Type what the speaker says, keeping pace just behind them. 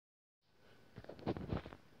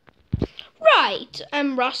Right,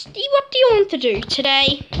 Rusty, what do you want to do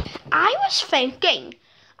today? I was thinking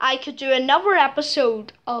I could do another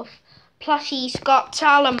episode of Plushy's Got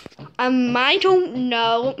Talent. I don't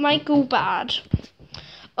know, it might go bad.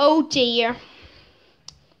 Oh dear.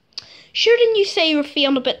 Shouldn't you say you were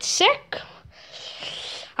feeling a bit sick?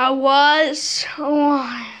 I was.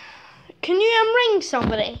 Oh. Can you ring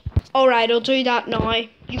somebody? Alright, I'll do that now.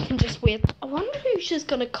 You can just wait. I wonder who she's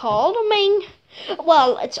gonna call. I mean,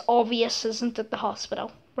 well, it's obvious, isn't it? The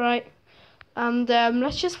hospital, right? And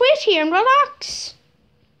let's just wait here and relax.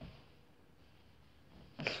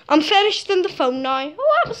 I'm finished on the phone now.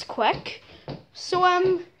 Oh, that was quick. So,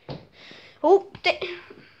 oh,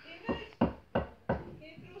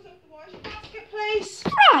 Please.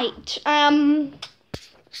 right,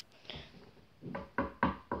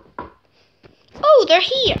 oh, they're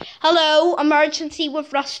here. Hello, emergency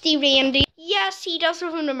with Rusty Randy. Yes, he does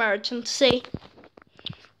have an emergency.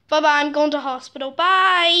 Bye-bye, I'm going to hospital.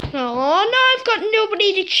 Bye. Oh, no, I've got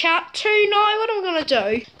nobody to chat to now. What am I going to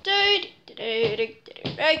do?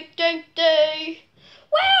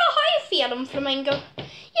 Well, how are you feeling, Flamingo?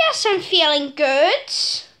 Yes, I'm feeling good.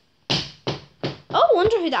 Oh, I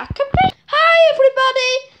wonder who that could be. Hi,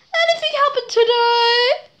 everybody. Anything happened today?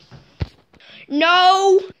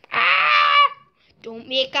 No. Ah, don't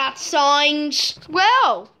make that sound.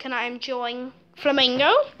 Well, can I join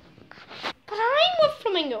Flamingo? But I'm with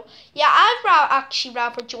Flamingo. Yeah, I'd actually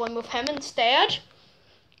rather join with him instead.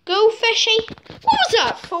 Go, Fishy. What was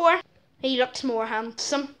that for? He looks more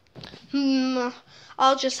handsome.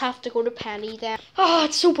 I'll just have to go to Penny then. Oh,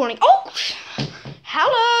 it's so boring. Oh,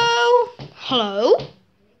 hello. Hello.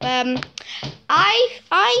 I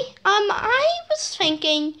was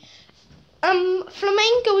thinking,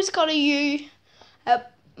 Flamingo's got a new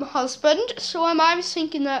husband, so I was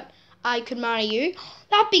thinking that I could marry you.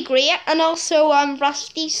 That'd be great. And also,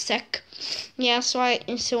 Rusty's sick. Yeah, so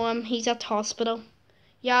he's at the hospital.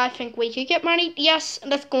 Yeah, I think we could get married. Yes,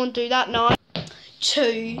 let's go and do that now.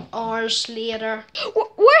 2 hours later.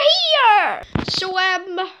 We're here! So,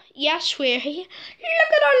 yes, we're here.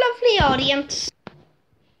 Look at our lovely audience.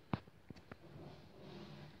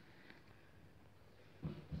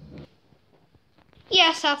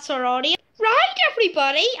 Yes, that's our audience. Right,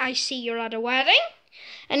 everybody, I see you're at a wedding.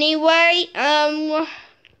 Anyway,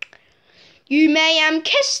 you may,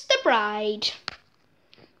 kiss the bride.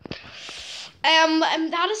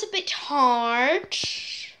 That is a bit hard.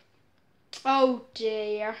 Oh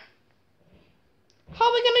dear. How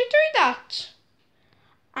are we going to do that?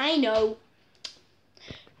 I know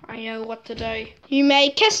what to do. You may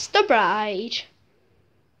kiss the bride.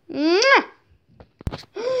 Mwah!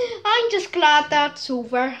 I'm just glad that's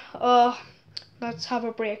over. Let's have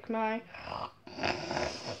a break now.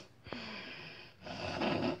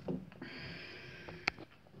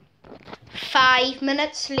 Five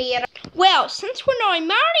minutes later. Well, since we're now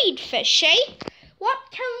married, Fishy, what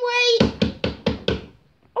can we...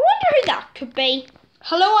 I wonder who that could be.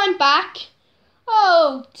 Hello, I'm back.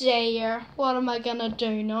 Oh dear, what am I gonna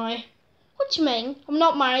do now? What do you mean? I'm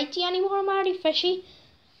not married to you anymore, I'm married, Fishy.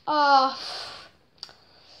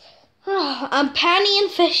 And Penny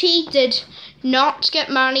and Fishy did not get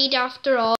married after all.